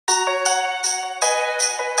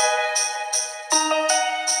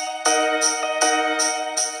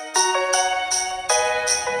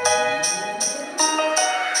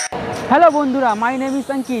Hello বন্ধুরা, my name is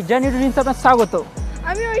Ankit, journey to dreams আপনার স্বাগত।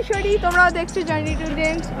 আমি ঐশ্বরী, তোমরাও দেখছো জার্নি টু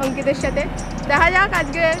ড্রিমস অঙ্কিতের সাথে। দেখা যাক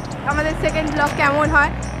আজকে আমাদের সেকেন্ড ব্লগ কেমন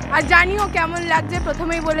হয়, আর জানিও কেমন লাগছে,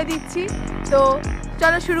 প্রথমেই বলে দিচ্ছি। তো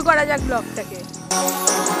চলো শুরু করা যাক ব্লগটাকে।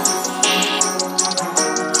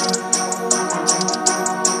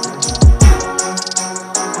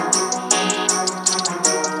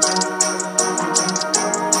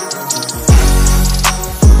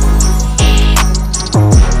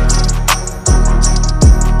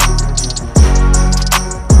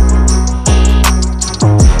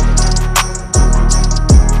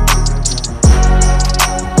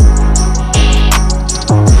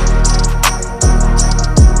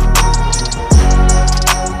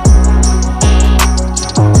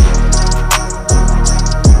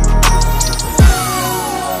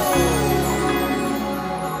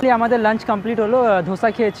 আমাদের লাঞ্চ কমপ্লিট হলো, ধোসা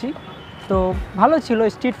খেয়েছি, তো ভালো ছিল,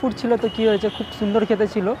 স্ট্রিট ফুড ছিল, তো কী হয়েছে, খুব সুন্দর খেতে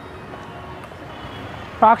ছিল।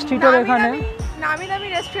 পার্ক স্ট্রিটের এখানে নামি দামি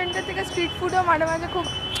রেস্টুরেন্টের থেকে স্ট্রিট ফুডও মাঝে মাঝে খুব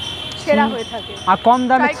সেরা হয়ে থাকে, আর কম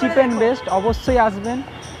দামে, চিপ অ্যান্ড বেস্ট। অবশ্যই আসবেন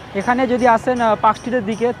এখানে, যদি আসেন পার্ক স্ট্রিটের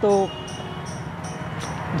দিকে তো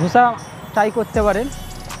ধোসা ট্রাই করতে পারেন।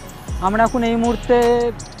 আমরা এখন এই মুহূর্তে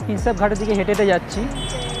প্রিন্সেপ ঘাটের দিকে হেঁটে হেঁটে যাচ্ছি,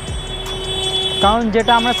 কারণ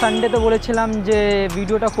যেটা আমরা সানডেতে বলেছিলাম যে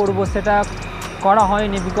ভিডিওটা করব, সেটা করা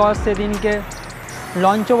হয়নি, বিকজ সেদিনকে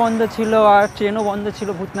লঞ্চও বন্ধ ছিল আর ট্রেনও বন্ধ ছিল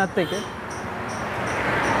ভূতনাথ থেকে।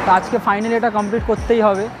 তো আজকে ফাইনালি এটা কমপ্লিট করতেই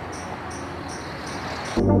হবে।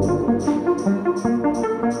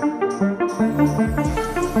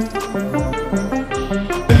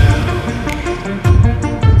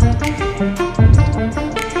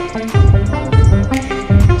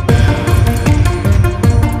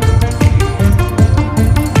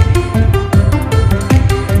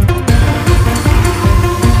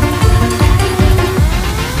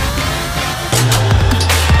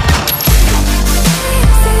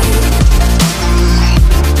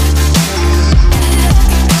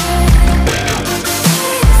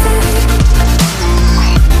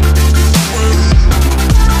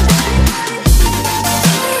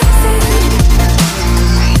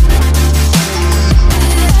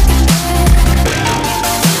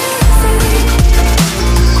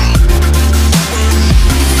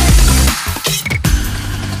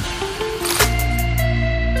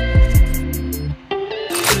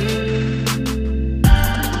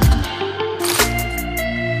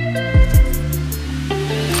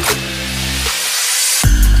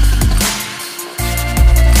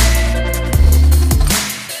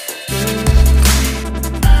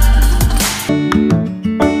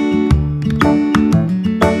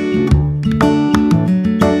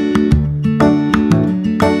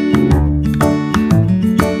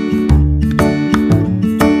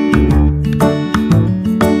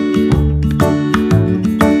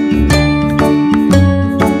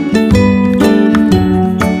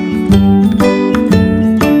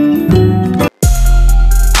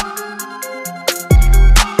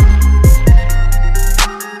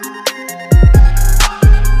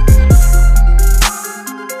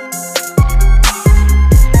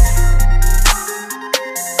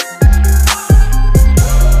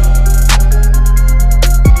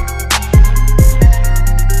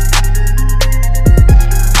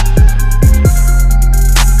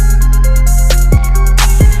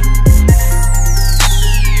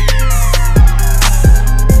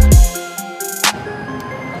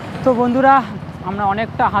 তো বন্ধুরা, আমরা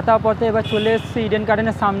অনেকটা হাঁটা পথে এবার চলে এসেছি ইডেন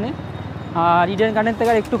গার্ডেনের সামনে। আর ইডেন গার্ডেন থেকে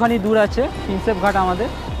আর একটুখানি দূর আছে প্রিন্সেপ ঘাট আমাদের।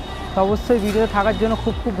 তো অবশ্যই ভিডিওতে থাকার জন্য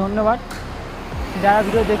খুব খুব ধন্যবাদ। যারা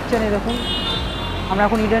ভিডিও দেখছেন, এই দেখুন আমরা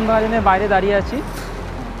এখন ইডেন গার্ডেনের বাইরে দাঁড়িয়ে আছি।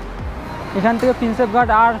 এখান থেকে প্রিন্সেপ ঘাট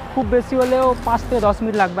আর খুব বেশি হলেও 5 থেকে 10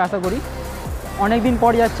 মিনিট লাগবে আশা করি। অনেক দিন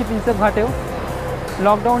পর যাচ্ছি প্রিন্সেপ ঘাটেও।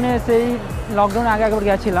 লকডাউনের আগে একবার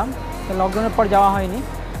গেছিলাম, তো লকডাউনের পর যাওয়া হয়নি,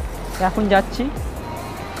 এখন যাচ্ছি।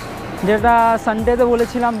 যেটা সানডেতে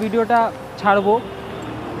বলেছিলাম ভিডিওটা ছাড়বো,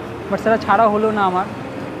 বাট সেটা ছাড়া হলো না আমার,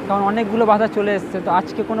 কারণ অনেকগুলো বাধা চলে এসছে। তো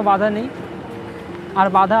আজকে কোনো বাধা নেই, আর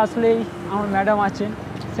বাধা আসলেই আমার ম্যাডাম আছেন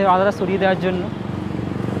সেই বাধাটা সরিয়ে দেওয়ার জন্য।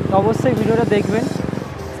 তো অবশ্যই ভিডিওটা দেখবেন।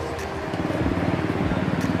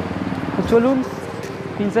 তো চলুন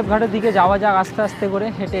প্রিন্সেপ ঘাটের দিকে যাওয়া যাক আস্তে আস্তে করে,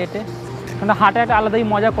 হেঁটে হেঁটে, কারণ হাঁটা একটা আলাদাই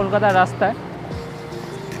মজা কলকাতার রাস্তায়।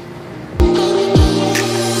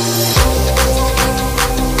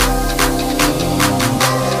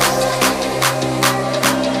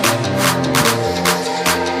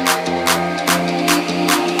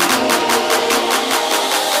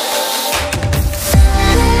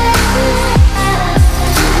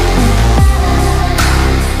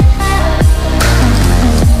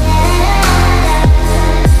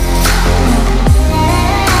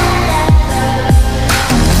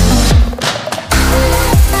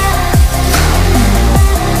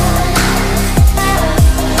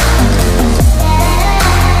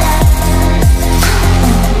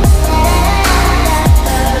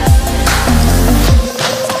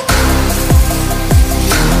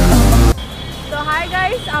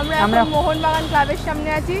 গাইস আমরা এখন মোহনবাগান ক্লাবের সামনে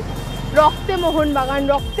আছি। রক্তে মোহনবাগান,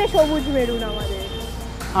 রক্তে সবুজ মেরুন আমাদের।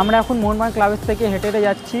 আমরা এখন মোহনবাগান ক্লাবের থেকে হেঁটে হেঁটে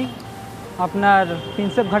যাচ্ছি আপনার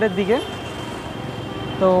প্রিন্সেপ ঘাটের দিকে।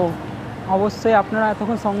 তো অবশ্যই আপনারা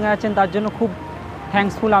এতক্ষণ সঙ্গে আছেন তার জন্য খুব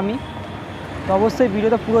থ্যাঙ্কসফুল আমি। তো অবশ্যই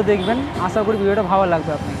ভিডিওটা পুরো দেখবেন, আশা করি ভিডিওটা ভালো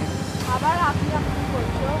লাগবে আপনাকে। আবার আপনি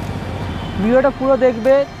বলছো ভিডিওটা পুরো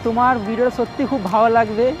দেখবে, তোমার ভিডিওটা সত্যি খুব ভালো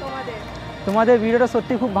লাগবে, তোমাদের ভিডিওটা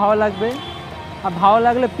সত্যি খুব ভালো লাগবে। আর ভালো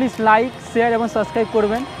লাগলে প্লিজ লাইক, শেয়ার এবং সাবস্ক্রাইব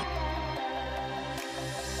করবেন।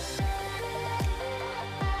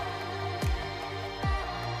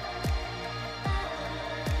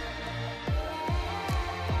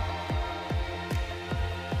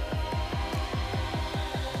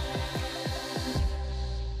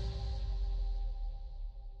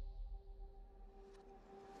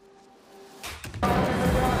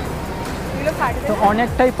 তো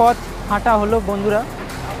অনেকটাই পথ হাঁটা হলো বন্ধুরা,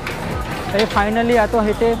 তাই ফাইনালি এত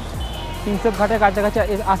হেঁটে প্রিন্সেপ ঘাটের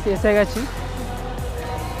কাছাকাছি এসে গেছি।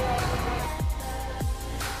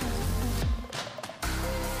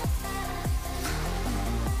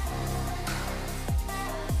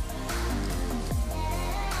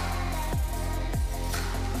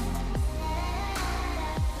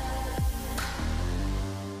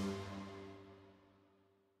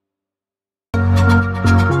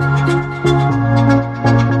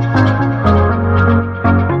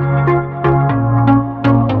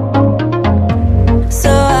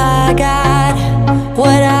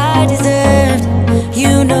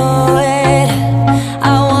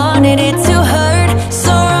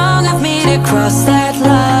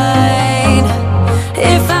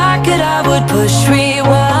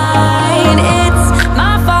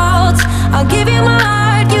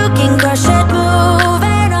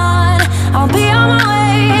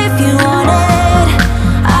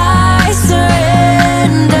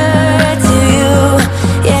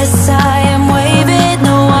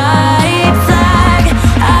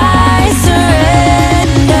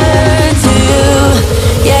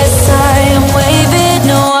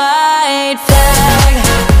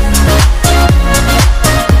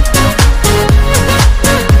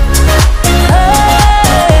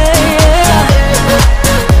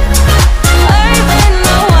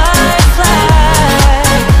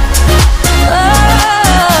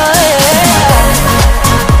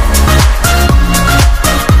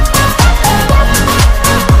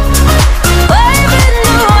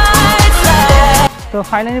 তো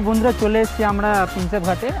ফাইনালি বন্ধুরা চলে এসেছি আমরা প্রিন্সেপ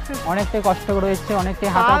ঘাটে। অনেকটাই কষ্ট করে এসেছি, অনেকটাই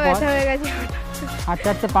হাঁটা পথ, হাঁটতে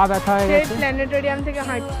হাঁটতে পা ব্যথা হয়ে গেছে। প্ল্যানেটোরিয়াম থেকে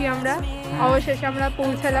হাঁটছি আমরা, অবশেষে আমরা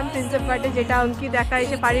পৌঁছালাম প্রিন্সেপ ঘাটে, যেটা অঙ্কি দেখা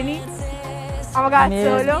এসে পারিনি, আমাকে আসতে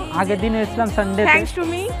হলো। আগের দিন এসেছিলাম Sunday, thanks to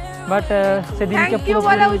me, but সেদিনকে পুরো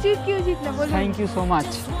বলা উচিত কি উচিত না বলুন। Thank you so much.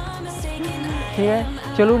 ঠিক আছে,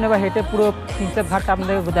 চলুন এবার হেঁটে পুরো প্রিন্সেপ ঘাটটা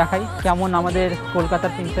আপনাদেরকে দেখাই কেমন আমাদের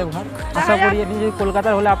কলকাতার প্রিন্সেপ ঘাট। আশা করি আপনি যদি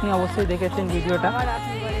কলকাতার হলে আপনি অবশ্যই দেখেছেন ভিডিওটা।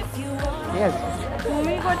 ঠিক আছে,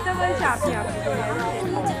 তুমি করতে বলছি, আপনি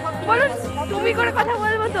বলুন, তুমি করে কথা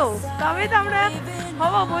বলবো তো, তবে তো আমরা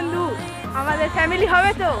হব বন্ধু, আমাদের ফ্যামিলি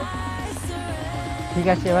হবে তো। ঠিক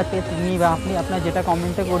আছে, এবার থেকে তুমি বা আপনি আপনার যেটা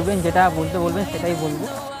কমেন্টে করবেন, যেটা বলতে বলবেন সেটাই বলবো।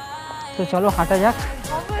 তো চলো হাঁটা যাক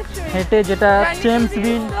হেঁটে, যেটা চেমস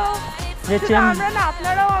বিন, যে আমরা না,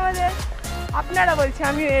 আপনারাও আমাদের, আপনারা বলছি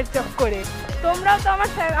আমি এর চক করে, তোমরাও তো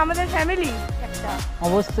আমাদের ফ্যামিলি একটা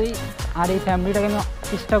অবশ্যই। আর এই ফ্যামিলিটাকে আমি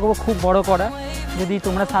চেষ্টা করবো খুব বড় করা, যদি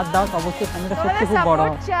তোমরা সাথ দাও অবশ্যই ফ্যামিলিটা সত্যি খুব বড়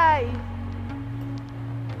হবে।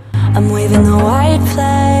 I'm waving the white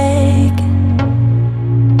flag,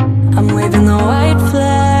 I'm waving the white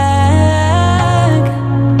flag,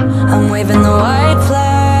 I'm waving the white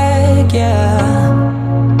flag, yeah.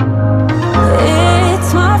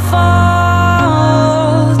 It's my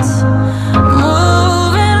fault,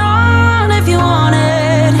 moving on if you want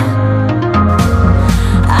it.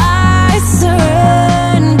 I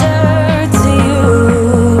surrender to you,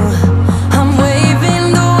 I'm waving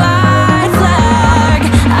the white flag.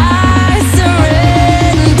 I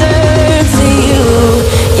surrender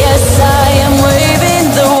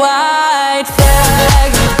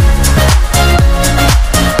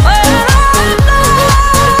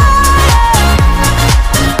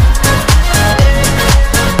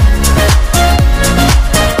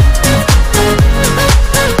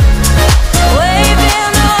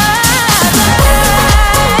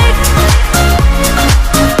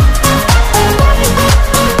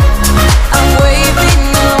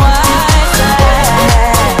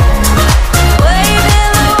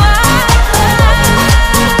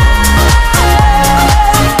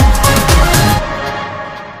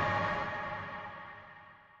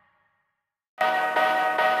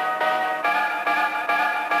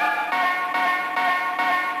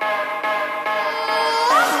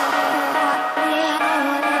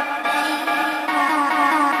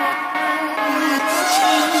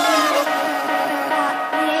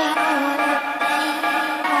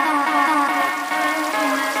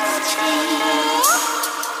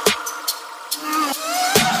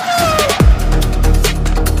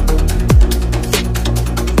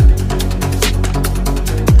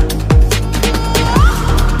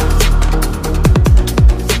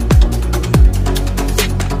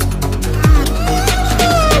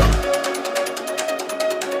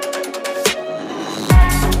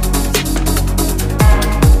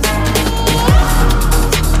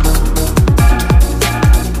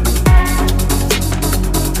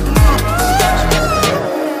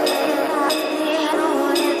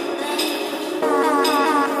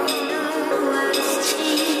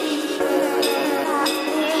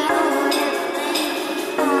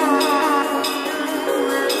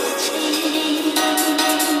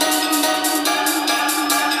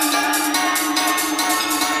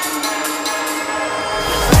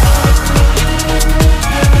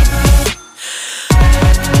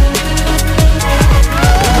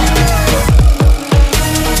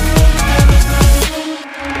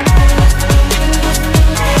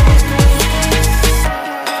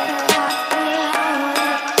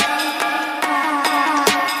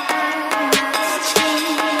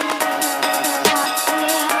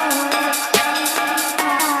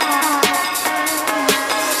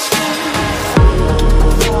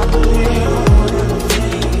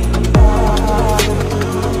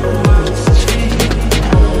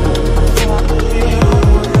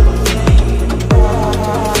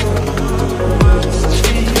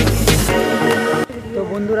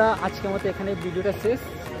আজকের মতো এখানে ভিডিওটা শেষ।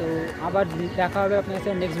 তো আবার দেখা হবে আপনার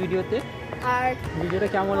সাথে নেক্সট ভিডিওতে। আর ভিডিওটা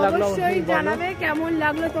কেমন লাগলো অবশ্যই জানাবে কেমন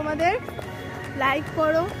লাগলো তোমাদের। লাইক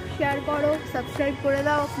করো, শেয়ার করো, সাবস্ক্রাইব করে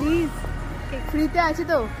দাও প্লিজ। ফ্রিতে আছে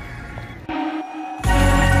তো।